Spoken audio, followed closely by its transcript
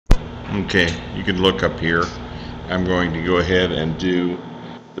Okay, you can look up here. I'm going to go ahead and do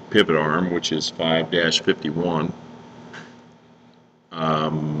the pivot arm, which is 5-51.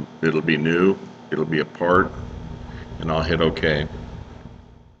 It'll be new, it'll be a part, and I'll hit OK.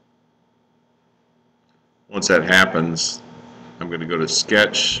 Once that happens, I'm going to go to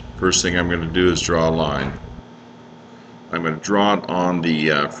Sketch. First thing I'm going to do is draw a line. I'm going to draw it on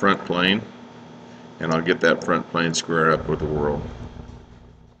the front plane, and I'll get that front plane squared up with the world.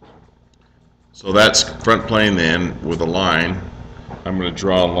 So that's front plane then with a line. I'm going to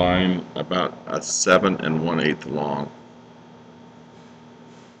draw a line about a 7 1/8 long.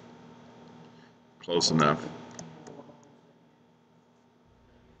 Close enough.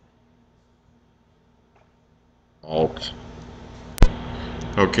 Alt.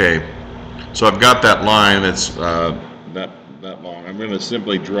 Okay, so I've got that line that's that long. I'm going to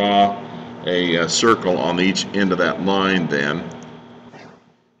simply draw a circle on each end of that line then,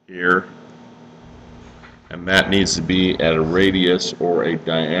 here, and that needs to be at a radius or a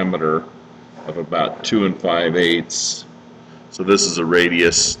diameter of about 2 5/8. So this is a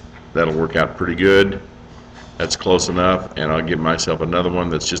radius. That'll work out pretty good. That's close enough, and I'll give myself another one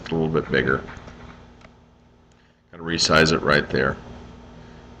that's just a little bit bigger. And resize it right there.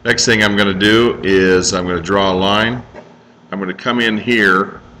 Next thing I'm going to do is I'm going to draw a line. I'm going to come in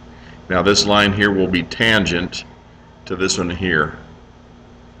here. Now this line here will be tangent to this one here.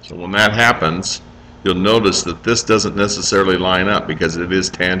 So when that happens, you'll notice that this doesn't necessarily line up because it is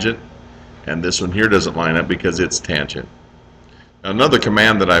tangent, and this one here doesn't line up because it's tangent. Now, another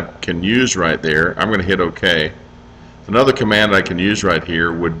command that I can use right there, I'm going to hit OK. Another command I can use right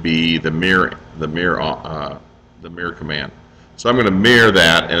here would be the mirror command. So I'm going to mirror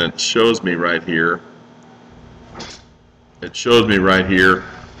that, and it shows me right here. It shows me right here.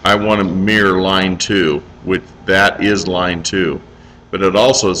 I want to mirror line 2, which that is line 2. But it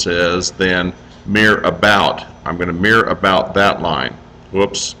also says then mirror about. I'm going to mirror about that line.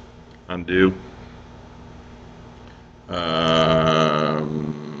 Whoops. Undo.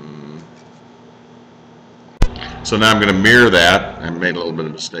 So now I'm going to mirror that. I made a little bit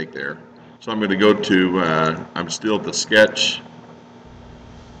of a mistake there. So I'm going to go to, I'm still at the sketch.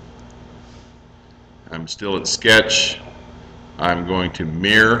 I'm still at sketch. I'm going to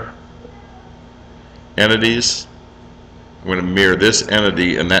mirror entities. I'm going to mirror this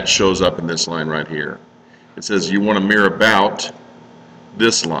entity, and that shows up in this line right here. It says you want to mirror about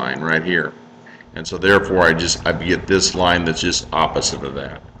this line right here. And so therefore I get this line that's just opposite of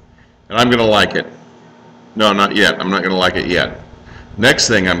that. And I'm going to like it. No, not yet. I'm not going to like it yet. Next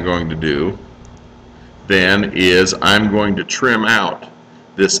thing I'm going to do then is I'm going to trim out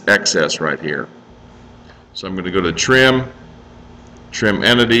this excess right here. So I'm going to go to Trim, Trim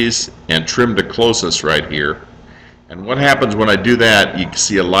Entities, and trim the closest right here. And what happens when I do that, you can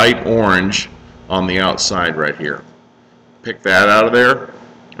see a light orange on the outside right here. Pick that out of there.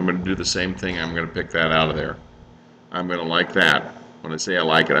 I'm going to do the same thing. I'm going to pick that out of there. I'm going to like that. When I say I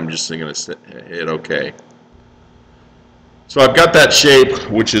like it, I'm just going to hit OK. So I've got that shape,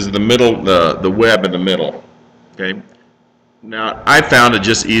 which is the middle, the web in the middle. Okay. Now I found it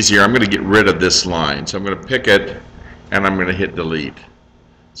just easier. I'm going to get rid of this line. So I'm going to pick it, and I'm going to hit delete.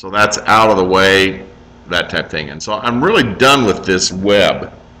 So that's out of the way, that type thing. And so I'm really done with this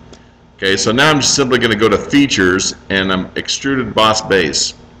web. Okay. So now I'm just simply going to go to Features, and I'm Extruded Boss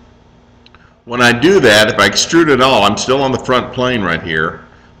Base. When I do that, if I extrude it all, I'm still on the front plane right here,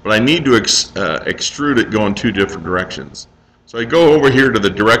 but I need to extrude it going 2 different directions. So I go over here to the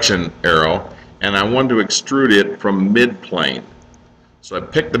direction arrow, and I want to extrude it from mid-plane. So I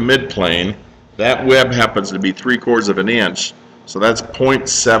pick the mid-plane. That web happens to be 3/4 of an inch, so that's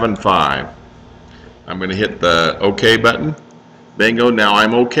 0.75. I'm going to hit the OK button. Bingo, now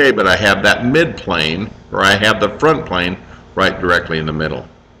I'm OK, but I have that mid-plane, or I have the front plane, right directly in the middle.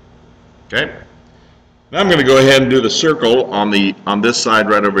 Okay. Now I'm going to go ahead and do the circle on this side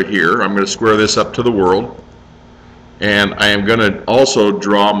right over here. I'm going to square this up to the world. And I am going to also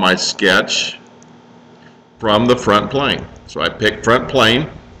draw my sketch from the front plane. So I pick front plane.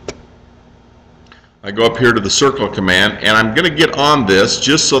 I go up here to the circle command, and I'm going to get on this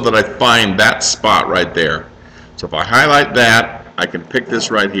just so that I find that spot right there. So if I highlight that, I can pick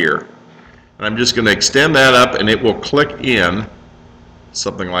this right here. And I'm just going to extend that up, and it will click in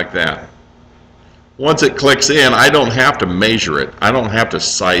something like that. Once it clicks in, I don't have to measure it. I don't have to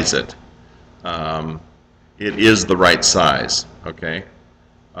size it. It is the right size. Okay.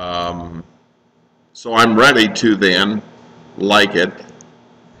 So I'm ready to then like it,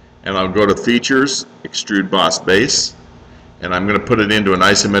 and I'll go to Features, Extrude Boss Base, and I'm going to put it into an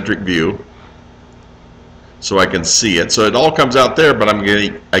isometric view. so I can see it. So it all comes out there, but I'm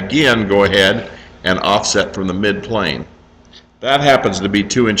going to again go ahead and offset from the mid plane. That happens to be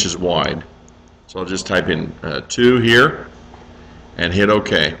 2 inches wide. So I'll just type in 2 here and hit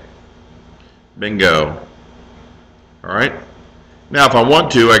OK. Bingo. All right. Now if I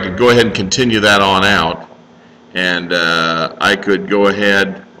want to, I could go ahead and continue that on out. And I could go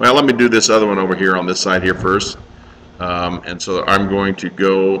ahead, well, let me do this other one over here on this side here first. And so I'm going to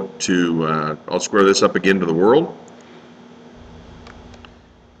go to, I'll square this up again to the world.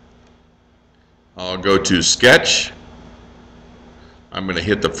 I'll go to Sketch. I'm going to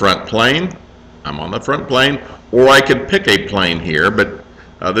hit the front plane. I'm on the front plane. Or I could pick a plane here, but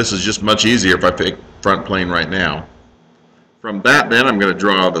this is just much easier if I pick front plane right now. From that then, I'm going to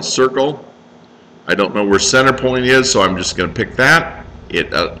draw the circle. I don't know where center point is, so I'm just going to pick that.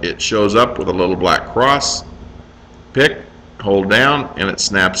 It shows up with a little black cross. Pick, hold down, and it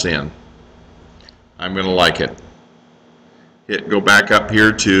snaps in. I'm going to like it. Go back up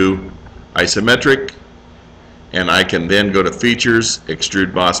here to isometric, and I can then go to features,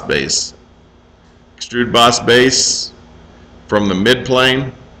 extrude boss base. Extrude boss base from the mid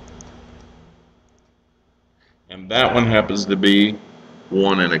plane, and that one happens to be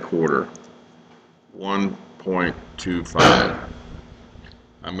 1 1/4. 1.25.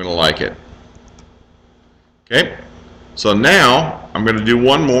 I'm going to like it. Okay, so now I'm going to do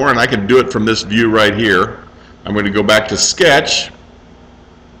one more, and I can do it from this view right here. I'm going to go back to Sketch.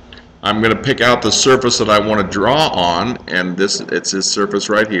 I'm going to pick out the surface that I want to draw on, and it's this surface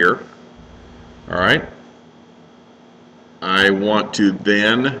right here. All right. I want to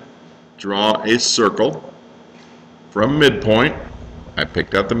then draw a circle from midpoint. I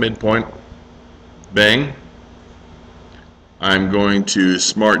picked out the midpoint. Bang. I'm going to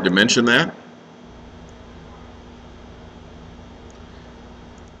smart dimension that.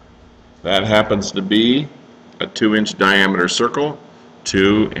 That happens to be a 2-inch diameter circle,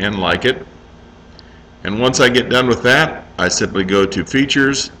 2 and like it. And once I get done with that, I simply go to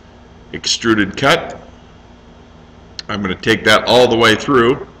Features, Extruded Cut. I'm going to take that all the way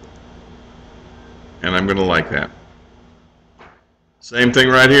through, and I'm going to like that. Same thing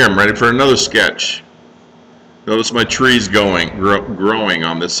right here. I'm ready for another sketch. Notice my trees growing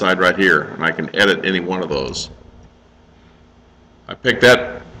on this side right here, and I can edit any one of those. I pick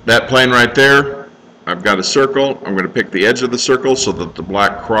that plane right there. I've got a circle. I'm going to pick the edge of the circle so that the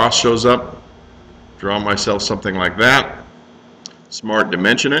black cross shows up. Draw myself something like that. Smart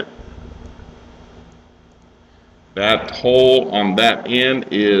dimension it. That hole on that end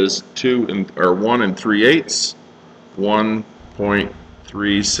is 1 3/8,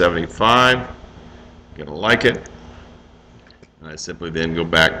 1.375. Gonna like it, and I simply then go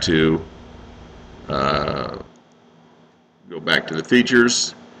back to the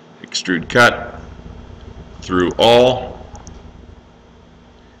features, extrude cut through all,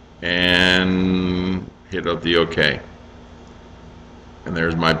 and hit up the OK. And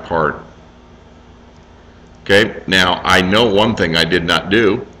there's my part. Okay, now I know one thing I did not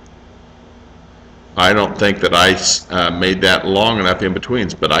do. I don't think that I made that long enough in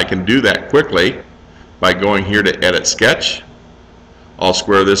betweens, but I can do that quickly by going here to Edit Sketch. I'll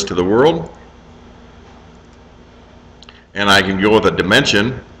square this to the world, and I can go with a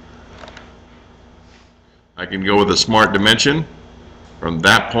dimension. I can go with a smart dimension from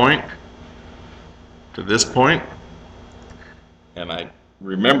that point to this point, and I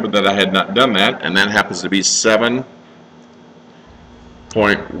remember that I had not done that, and that happens to be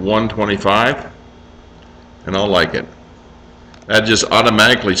 7.125, and I'll like it. That just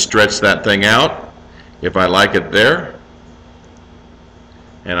automatically stretched that thing out. If I like it there,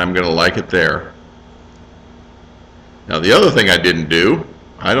 and I'm going to like it there. Now the other thing I didn't do,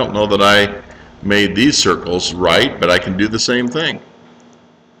 I don't know that I made these circles right, but I can do the same thing.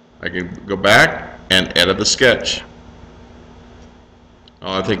 I can go back and edit the sketch.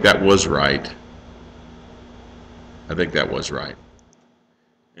 Oh, I think that was right. I think that was right.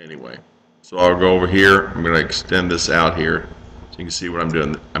 Anyway, so I'll go over here. I'm going to extend this out here so you can see what I'm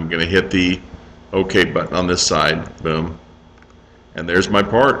doing. I'm going to hit the OK button on this side. Boom. And there's my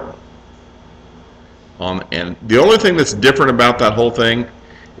part. And the only thing that's different about that whole thing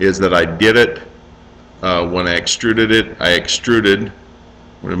is that I did it when I extruded it. I extruded. I'm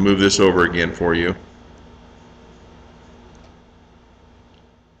going to move this over again for you.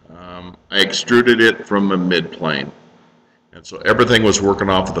 I extruded it from the mid plane. And so everything was working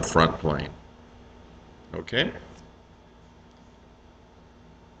off of the front plane. Okay?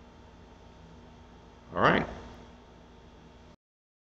 All right.